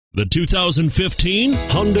The 2015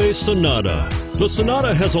 Hyundai Sonata. The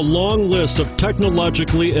Sonata has a long list of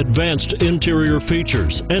technologically advanced interior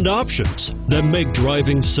features and options that make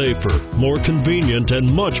driving safer, more convenient,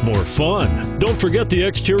 and much more fun. Don't forget the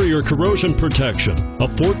exterior corrosion protection, a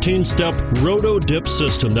 14-step roto-dip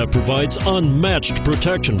system that provides unmatched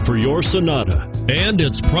protection for your Sonata. And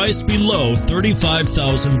it's priced below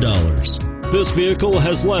 $35,000. This vehicle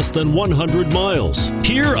has less than 100 miles.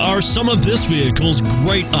 Here are some of this vehicle's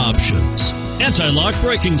great options: anti-lock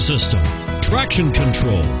braking system, traction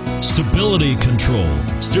control, stability control,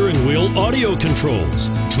 steering wheel audio controls,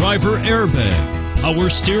 driver airbag, power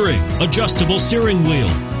steering, adjustable steering wheel,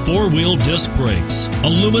 four-wheel disc brakes,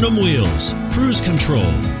 aluminum wheels, cruise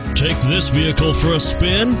control. Take this vehicle for a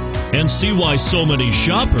spin and see why so many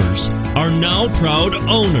shoppers are now proud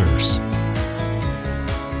owners.